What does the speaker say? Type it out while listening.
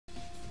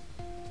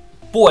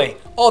Boy,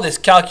 all this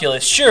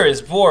calculus sure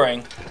is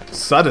boring.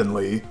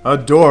 Suddenly, a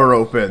door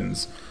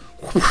opens.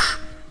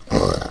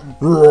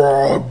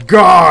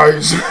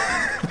 Guys,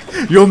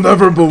 you'll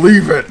never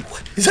believe it.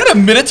 Is that a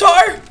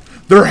minotaur?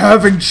 They're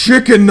having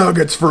chicken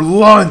nuggets for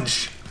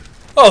lunch.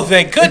 Oh,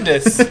 thank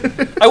goodness.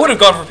 I would have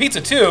gone for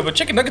pizza too, but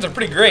chicken nuggets are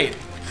pretty great.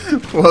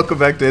 Welcome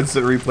back to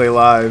Instant Replay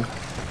Live.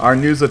 Our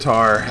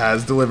Newsataur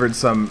has delivered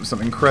some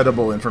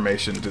incredible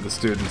information to the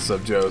students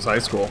of Joe's high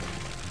school.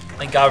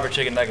 Thank God for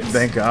chicken nuggets.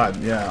 Thank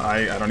God. Yeah,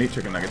 I don't eat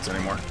chicken nuggets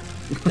anymore.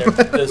 They're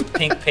those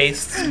pink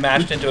pastes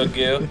mashed into a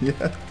goo.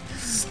 Yeah.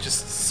 It's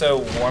just so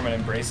warm and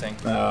embracing.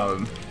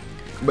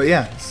 But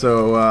yeah,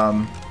 so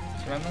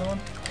Is there another one?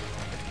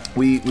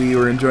 we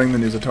were enjoying the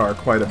Newsataur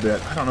quite a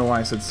bit. I don't know why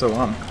I said so.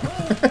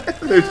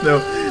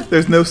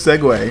 There's no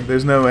segue.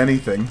 There's no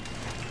anything.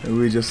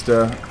 We just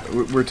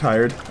we're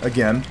tired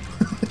again.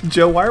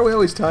 Joe, why are we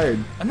always tired?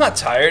 I'm not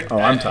tired. Oh,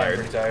 I'm tired.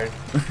 I'm pretty tired.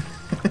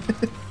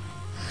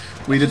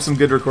 We did some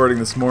good recording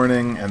this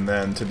morning, and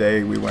then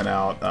today we went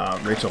out.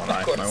 Rachel and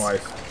I, my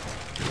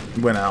wife,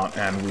 went out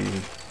and we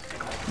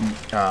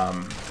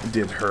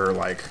did her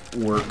like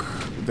work.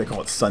 They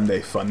call it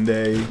Sunday Fun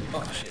Day.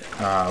 Oh shit.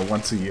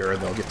 Once a year,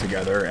 they'll get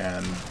together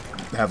and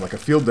have like a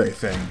field day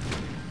thing.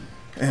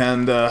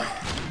 And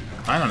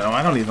I don't know.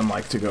 I don't even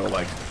like to go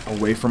like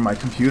away from my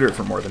computer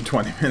for more than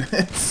 20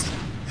 minutes.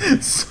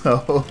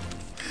 So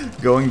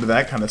going to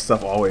that kind of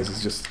stuff always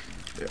is just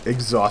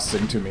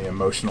exhausting to me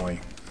emotionally.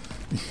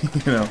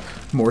 You know,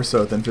 more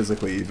so than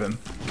physically even.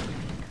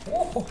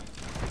 Oh,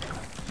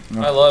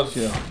 Oh, I love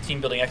yeah.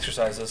 team building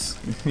exercises.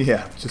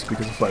 Yeah, just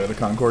because of Flight of the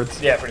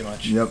Conchords. Yeah, pretty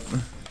much. Yep.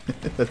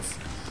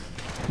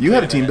 You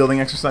had a team building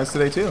exercise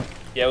today too.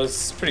 Yeah, it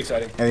was pretty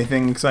exciting.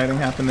 Anything exciting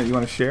happen that you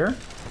want to share?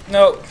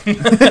 No.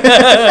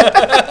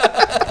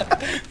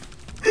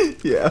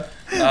 Yeah.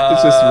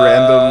 It's just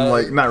random,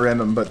 like, not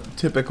random, but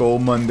typical,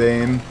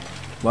 mundane,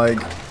 like,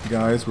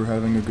 guys, we're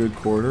having a good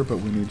quarter, but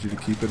we need you to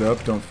keep it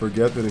up. Don't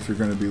forget that if you're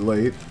going to be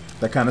late.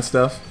 That kind of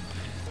stuff.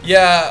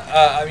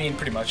 Yeah, I mean,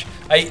 pretty much.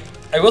 I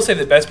will say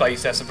that Best Buy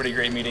used to have some pretty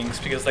great meetings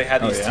because they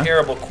had these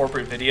terrible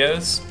corporate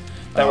videos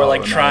that were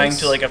like trying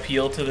to like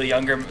appeal to the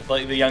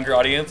younger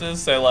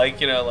audiences. So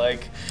like, you know,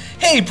 like,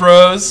 hey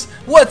bros,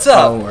 what's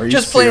up? Oh, are you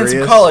Just serious?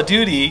 playing some Call of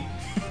Duty.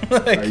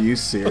 Like, Are you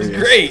serious? it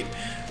was great.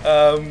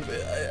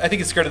 I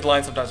think it skirted the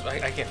line sometimes, but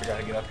I can't figure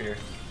out how to get up here.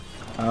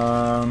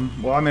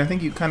 Well, I mean, I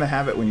think you kind of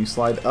have it when you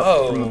slide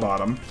up from the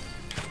bottom.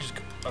 Just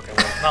okay,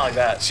 well, not like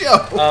that.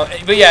 Joe!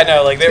 But yeah,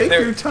 no, like Take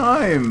your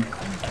time.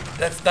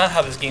 That's not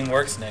how this game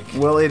works, Nick.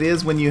 Well, it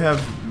is when you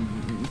have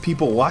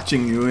people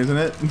watching you, isn't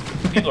it?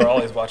 People are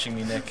always watching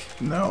me, Nick.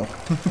 No,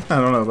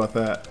 I don't know about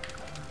that.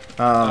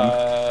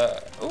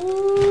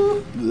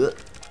 Ooh.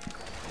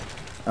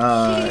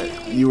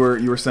 You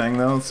were saying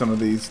though some of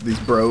these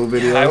bro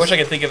videos. Yeah, I wish I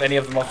could think of any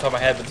of them off the top of my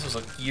head, but this was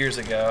like years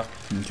ago.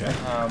 Okay.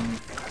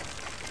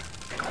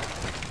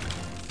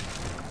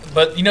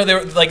 But you know, they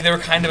were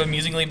kind of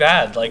amusingly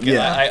bad. Like,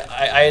 yeah.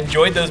 I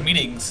enjoyed those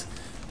meetings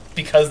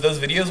because those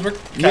videos were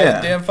kind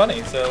of damn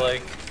funny. So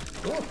like,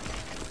 cool.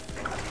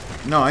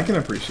 No, I can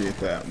appreciate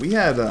that. We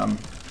had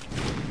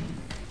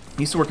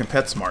used to work in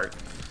PetSmart,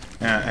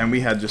 and we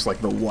had just like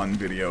the one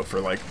video for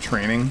like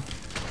training,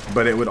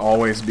 but it would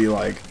always be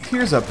like,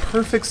 here's a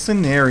perfect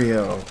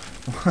scenario.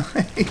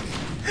 Like,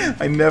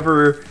 I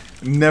never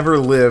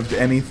lived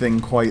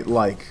anything quite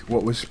like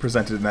what was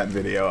presented in that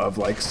video of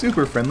like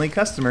super friendly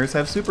customers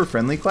have super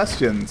friendly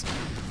questions,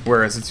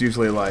 whereas it's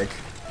usually like,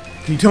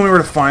 can you tell me where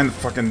to find the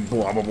fucking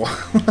blah blah blah?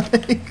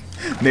 Like,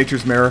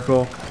 nature's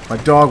miracle. My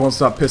dog won't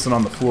stop pissing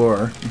on the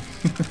floor.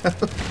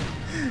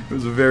 It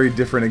was a very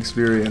different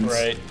experience,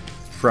 Right.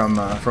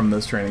 From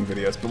those training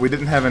videos. But we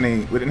didn't have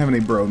any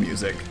bro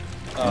music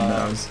on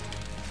those.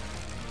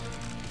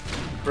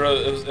 Bro,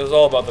 it was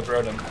all about the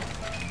brodom.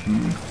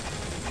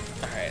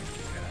 All right.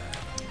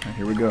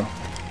 Here we go.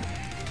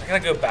 I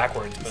gotta go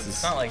backwards, but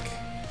it's not like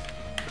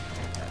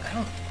I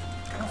don't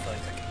feel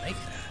like I can make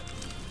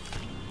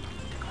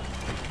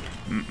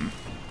that.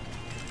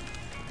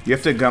 You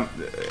have to gump.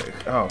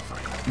 Oh fuck.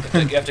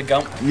 You have to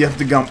gump. You have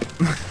to gump.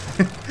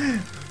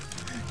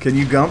 Can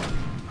you gump?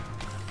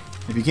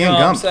 If you can't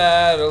gump,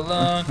 Sat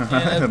alone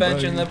in a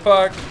bench in the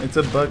park. It's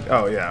a bug.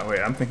 Oh yeah, wait.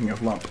 I'm thinking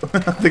of lump.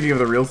 I'm thinking of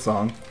the real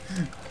song.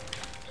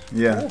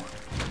 Yeah. Ooh.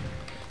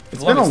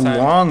 It's been a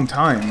long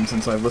time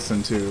since I've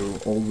listened to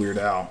old Weird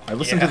Al. I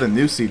listened to the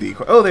new CD.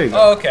 Oh, there you go.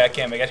 Oh, okay. I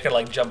can't make. I just gotta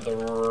like jump the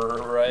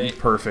right.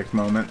 Perfect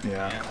moment.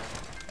 Yeah.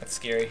 That's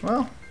scary.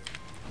 Well,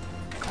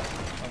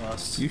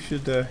 Almost. you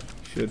should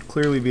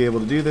clearly be able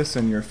to do this,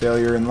 and your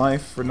failure in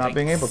life for not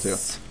being able to.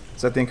 Is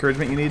that the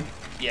encouragement you need?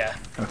 Yeah.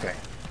 Okay.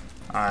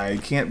 I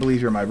can't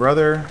believe you're my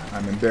brother.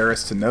 I'm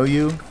embarrassed to know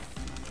you.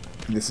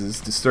 This is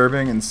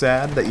disturbing and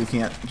sad that you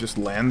can't just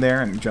land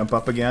there and jump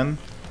up again.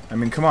 I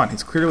mean, come on,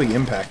 he's clearly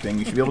impacting.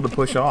 You should be able to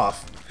push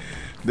off.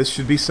 This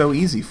should be so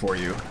easy for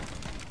you.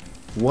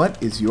 What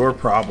is your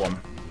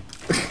problem?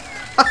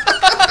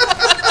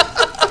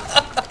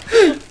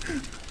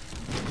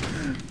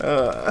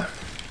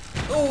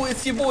 Oh,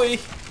 it's your boy.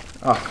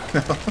 Oh,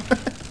 no.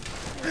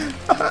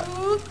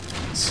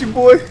 It's your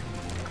boy.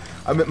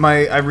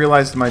 I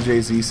realized my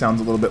Jay-Z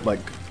sounds a little bit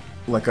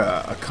like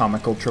a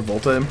comical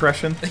Travolta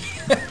impression.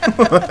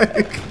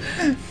 Like,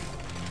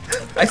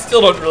 I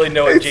still don't really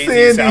know what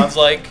Jay-Z sounds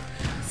like.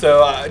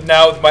 So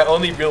now my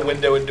only real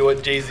window into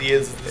what Jay-Z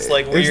is this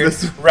like weird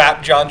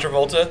rap John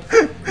Travolta.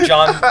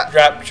 John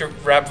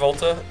rap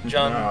Volta.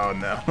 John. Oh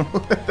no.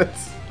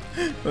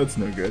 That's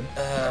no good.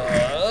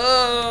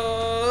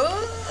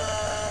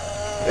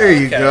 There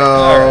you go.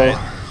 All right.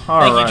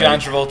 Thank right. you, John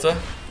Travolta.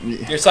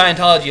 Your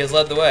Scientology has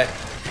led the way.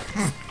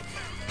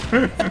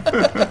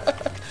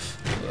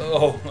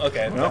 Oh,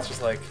 okay. Well, that's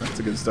just like that's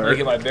a good start. Let me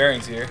get my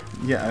bearings here.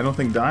 Yeah, I don't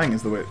think dying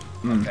is the way.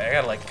 Okay, I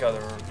gotta like go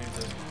the.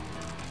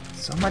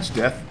 So much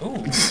death.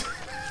 Ooh.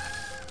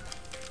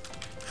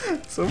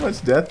 So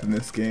much death in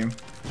this game.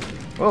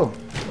 Whoa,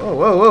 whoa,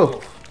 whoa, whoa.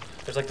 Ooh.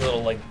 There's like the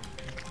little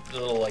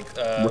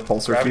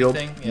repulsor field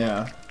thing.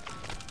 Yeah.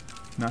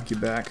 Knock you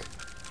back.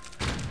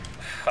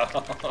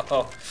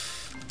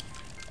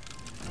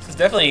 This is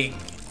definitely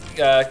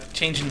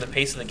changing the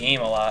pace of the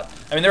game a lot.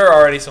 I mean, there are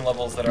already some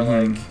levels that are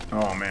like.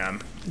 Oh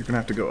man, you're gonna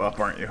have to go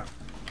up, aren't you?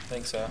 I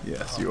think so.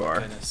 Yes, you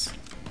are. Goodness.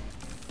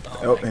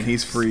 Oh, and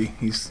he's free.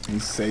 He's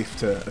safe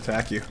to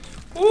attack you.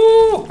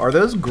 Woo! Are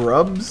those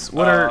grubs?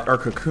 What are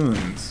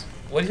cocoons?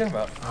 What are you talking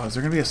about? Oh, is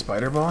there gonna be a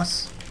spider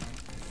boss?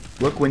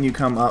 Look when you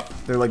come up.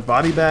 They're like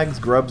body bags,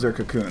 grubs, or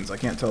cocoons. I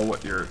can't tell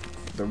what the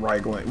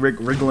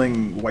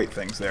wriggling white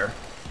things there.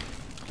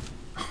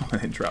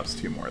 And it drops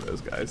 2 more of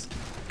those guys.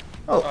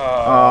 Oh,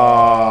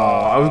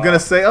 I was gonna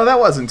say, oh, that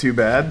wasn't too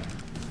bad.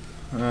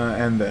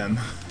 And then.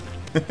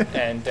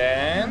 And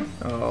then.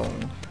 Oh.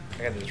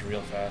 I got this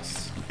real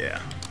fast.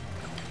 Yeah.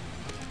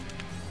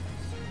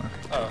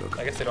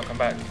 Okay, I guess they don't come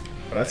back.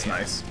 Well, that's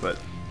nice, but.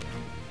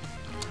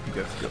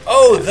 Go.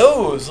 Oh,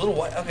 those little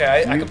white.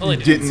 Okay, I completely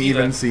didn't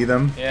even see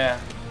them. Yeah.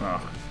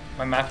 Oh.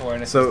 My map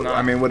awareness. So is not...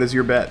 I mean, what is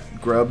your bet?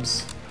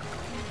 Grubs.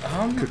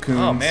 Cocoons.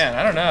 Oh man,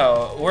 I don't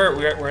know.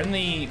 We're in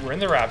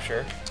the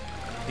Rapture.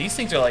 These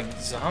things are like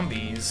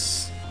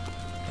zombies.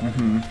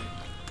 I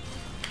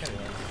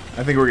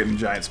think we're getting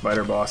giant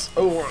spider boss.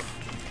 Oh.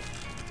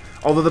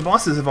 Although the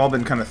bosses have all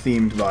been kind of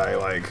themed by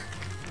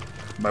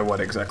what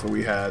exactly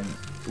we had.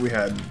 We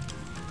had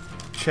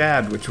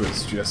Chad, which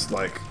was just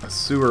like a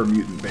sewer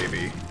mutant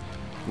baby.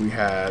 We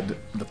had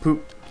the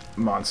poop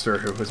monster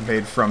who was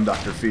made from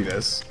Dr.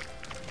 Fetus.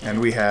 And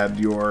we had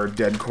your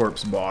dead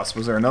corpse boss.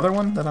 Was there another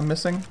one that I'm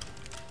missing?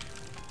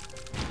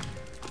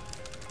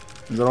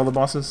 Is that all the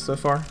bosses so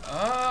far?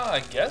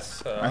 I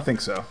guess so. I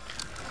think so.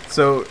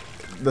 So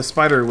the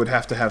spider would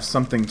have to have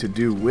something to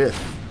do with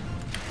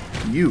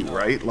you,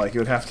 right? Like it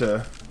would have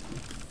to,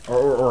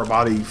 or a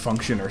body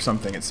function or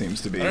something. It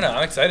seems to be. I don't know.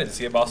 I'm excited to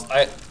see a boss.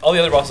 All the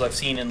other bosses I've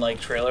seen in like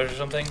trailers or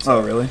something. So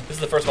oh really? This is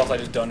the first boss I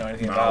just don't know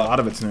anything about. A lot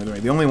of it's new to me.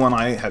 The only one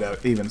I had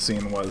even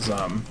seen was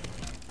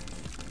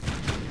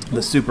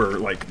the super,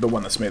 like the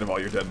one that's made of all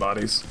your dead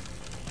bodies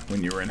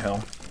when you were in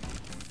hell.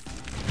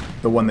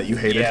 The one that you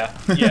hated. Yeah.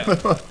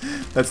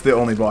 That's the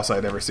only boss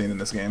I'd ever seen in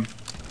this game.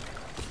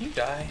 You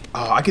die.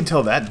 Oh, I can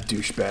tell that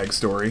douchebag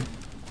story.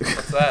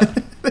 What's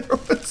that?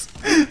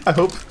 I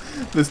hope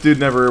this dude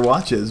never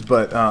watches,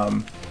 but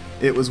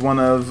it was one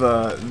of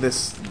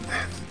this.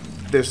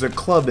 There's a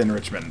club in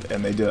Richmond,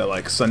 and they did a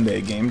like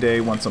Sunday game day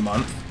once a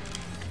month,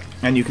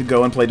 and you could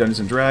go and play Dungeons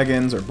and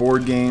Dragons, or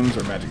board games,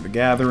 or Magic the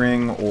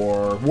Gathering,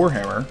 or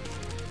Warhammer,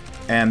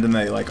 and then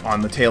they like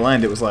on the tail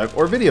end it was like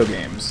or video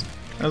games.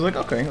 And I was like,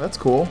 okay, that's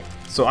cool.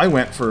 So I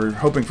went for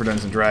hoping for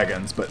Dungeons and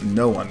Dragons, but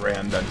no one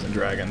ran Dungeons and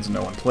Dragons,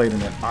 no one played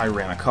in it. I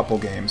ran a couple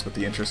games, but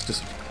the interest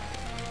just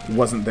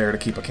wasn't there to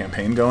keep a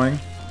campaign going.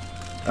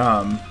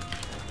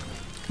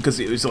 Because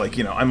it was like,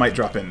 you know, I might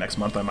drop in next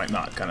month, I might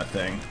not, kind of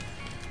thing.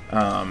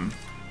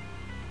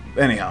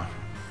 Anyhow,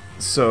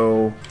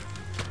 so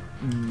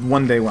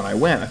one day when I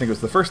went, I think it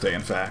was the first day,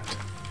 in fact,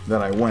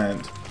 that I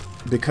went,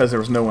 because there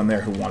was no one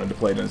there who wanted to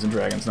play Dungeons and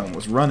Dragons, no one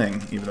was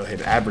running, even though they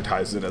had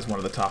advertised it as one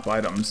of the top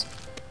items.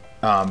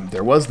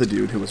 There was the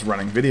dude who was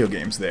running video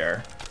games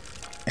there,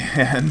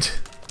 and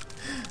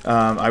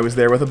I was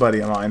there with a buddy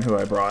of mine who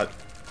I brought,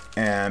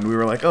 and we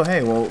were like, oh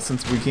hey, well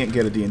since we can't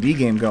get a D&D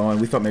game going,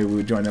 we thought maybe we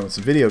would join in with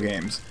some video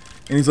games.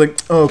 And he's like,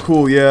 oh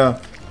cool,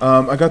 yeah,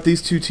 I got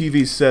these 2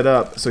 TVs set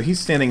up. So he's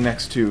standing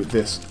next to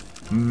this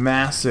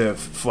massive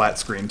flat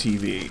screen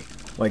TV,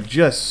 like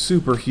just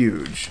super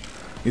huge.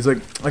 He's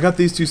like, I got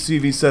these 2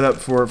 TVs set up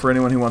for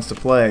anyone who wants to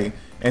play,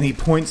 and he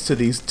points to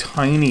these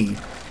tiny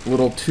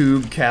little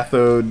tube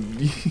cathode,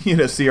 you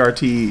know,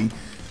 CRT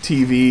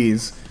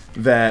TVs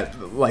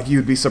that, like,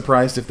 you'd be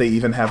surprised if they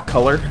even have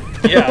color.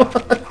 Yeah.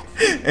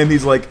 And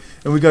he's like,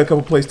 and we got a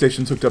couple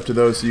PlayStations hooked up to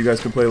those so you guys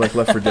can play, like,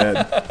 Left 4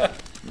 Dead.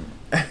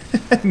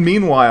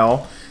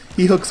 Meanwhile,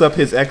 he hooks up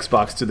his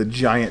Xbox to the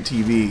giant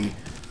TV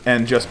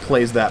and just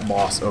plays that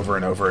boss over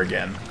and over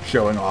again,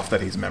 showing off that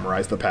he's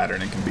memorized the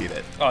pattern and can beat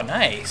it. Oh,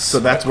 nice. So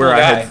that's where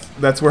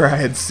I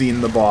had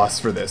seen the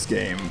boss for this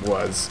game,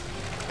 was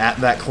at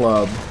that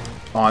club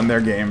on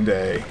their game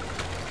day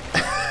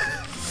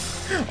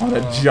on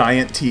a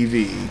giant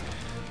TV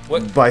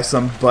by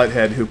some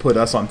butthead who put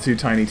us on too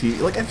tiny TV.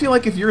 Like, I feel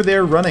like if you're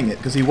there running it,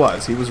 because he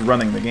was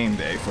running the game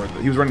day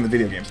he was running the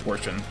video games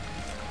portion.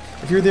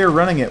 If you're there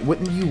running it,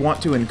 wouldn't you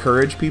want to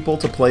encourage people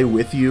to play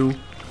with you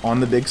on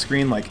the big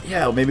screen? Like,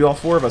 yeah, maybe all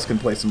 4 of us can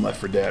play some Left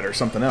 4 Dead or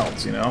something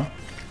else, you know?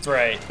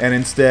 Right. And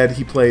instead,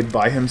 he played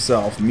by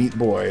himself, Meat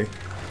Boy,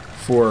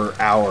 for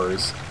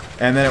hours.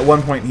 And then at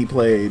one point, he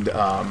played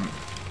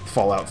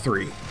Fallout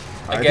 3.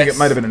 I think it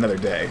might have been another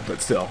day,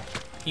 but still.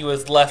 He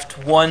was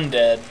left 1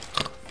 dead.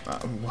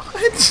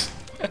 What?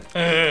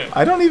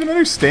 I don't even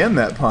understand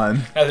that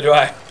pun. Neither do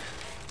I.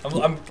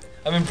 I'm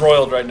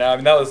embroiled right now. I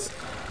mean, that was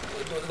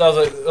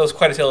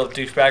quite a tale of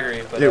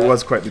douchebaggery. But, it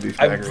was quite the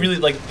douchebaggery. I really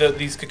like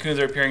these cocoons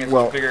are appearing as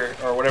bigger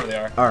or whatever they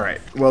are. All right.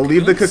 Well,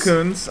 leave the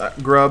cocoons,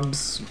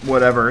 grubs,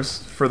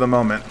 whatevers for the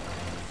moment,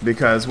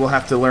 because we'll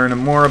have to learn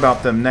more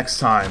about them next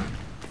time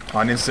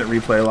on Instant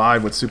Replay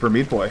Live with Super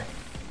Meat Boy.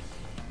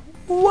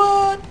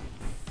 What?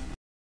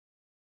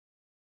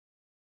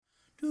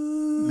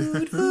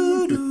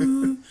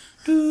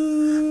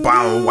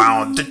 Wow,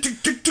 wow.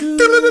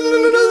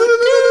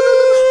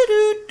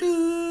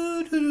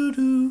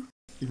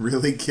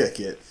 Really kick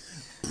it.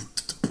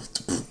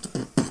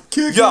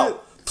 Yo,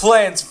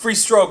 plans, free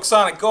stroke,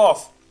 Sonic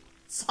Golf.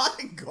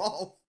 Sonic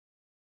Golf.